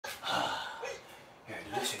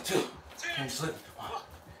Can't slip. 1,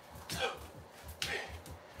 2, 3,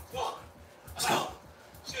 4. Let's go.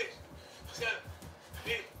 6, 7,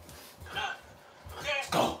 8, 9, 10. Let's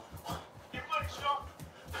go. Get money, Sean.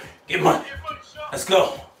 Get money. Get money, Sean. Let's go.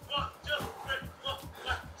 1, 2, 3, 4,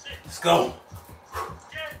 5, 6. Let's go.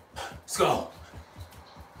 10. Let's go.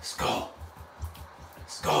 Let's go.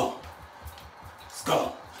 Let's go. Let's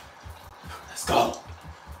go. Let's go.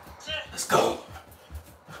 10. Let's go.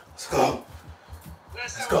 Let's go.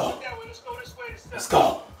 Let's go. Let's go this way. Let's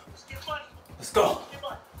go. Let's get money. Let's go. Get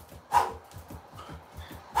money.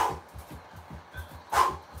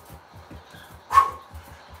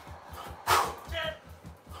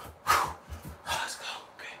 Let's go.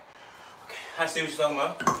 Okay. Okay. I see what you're talking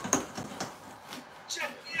about. Check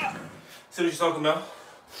me out. See what you're talking about.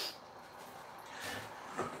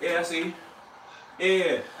 Yeah, I see.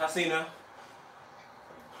 Yeah, I see now.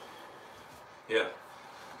 Yeah.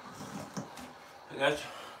 I got you.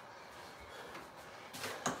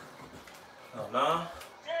 Oh, nah.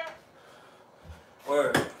 Yeah.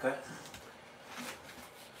 Word, okay.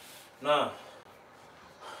 Nah.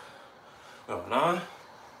 Oh, nah.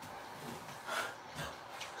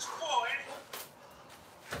 It's 4, ain't it?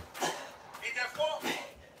 Ain't that 4?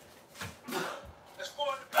 That's 4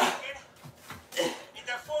 in the back, ain't it? Ain't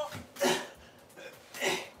that 4?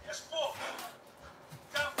 That's 4.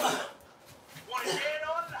 Down 5. Want it dead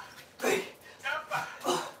or alive? Down 5.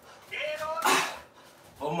 Dead or alive?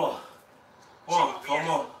 4 more. 4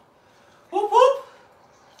 more. Whoop, whoop.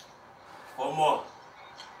 4 more.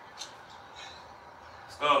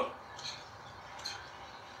 Let's go.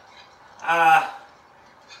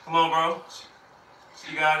 Come on, bro.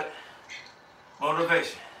 You got it.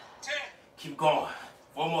 Motivation. 10. Keep going.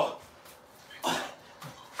 4 more.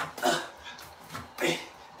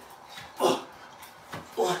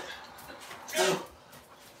 1, 2,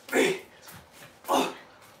 3, 4,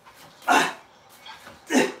 5,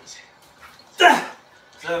 6,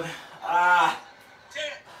 7.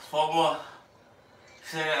 10. 4 more.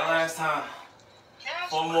 Say that last time.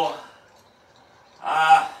 4 more.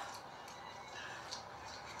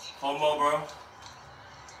 4 more, bro.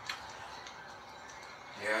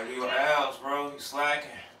 Yeah, do your abs, bro. You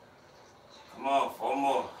slacking. Come on, 4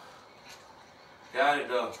 more. Got it,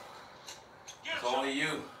 though. It's only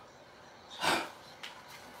you.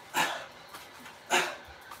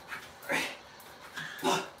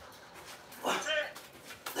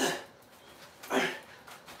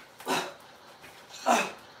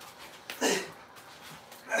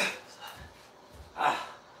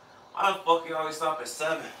 Why the fuck you always stop at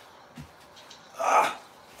 7?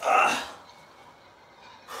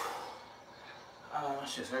 My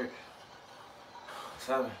shit's hurt.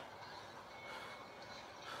 7.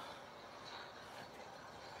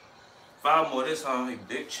 5 more this time, you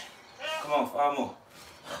bitch. Come on, 5 more.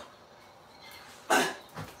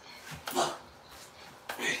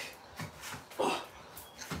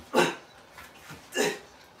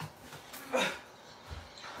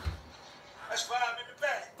 That's 5 in the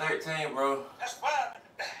back. 13, bro. That's 5 in the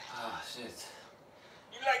back. Ah, shit.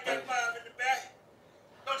 You like that 5 in the back?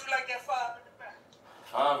 Don't you like that 5 in the back?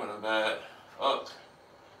 5 in the bag. Fuck.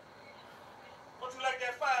 Don't you like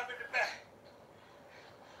that 5 in the back?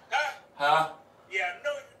 Huh? Huh? Yeah, I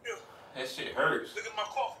know you do. That shit hurts. Look at my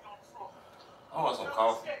coffee on the floor. I want some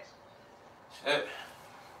coffee. Shit.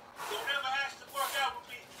 Don't ever ask to work out with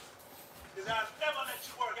me, because I'll never let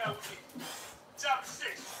you work out with me. Top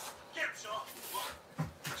 6. Get him, Sean. 1,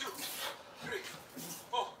 2, 3,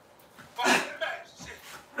 4, 5 in the back. 6,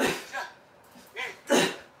 7,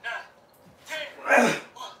 8, 9, 10.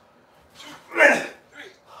 1, 2, 3,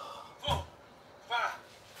 4, 5,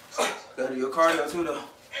 6. Gotta do your cardio too, though. 8,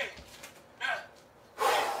 9, 10.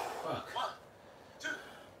 Fuck. 1, 2,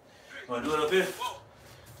 3, Wanna do it up here? 4,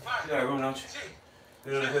 5, You got room, don't you? 6, Do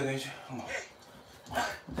it up here, don't you? Come on. 8, 9,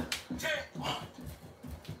 10. 1,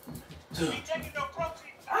 2. Ain't taking no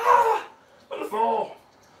protein. Ah! On the phone.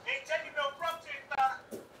 Ain't taking no protein, pal.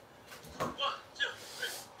 1, 2, 3,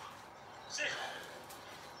 6,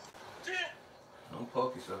 10. Don't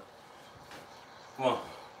poke yourself. Come on.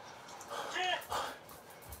 10.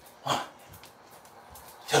 1,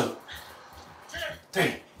 2, 10.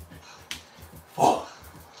 3.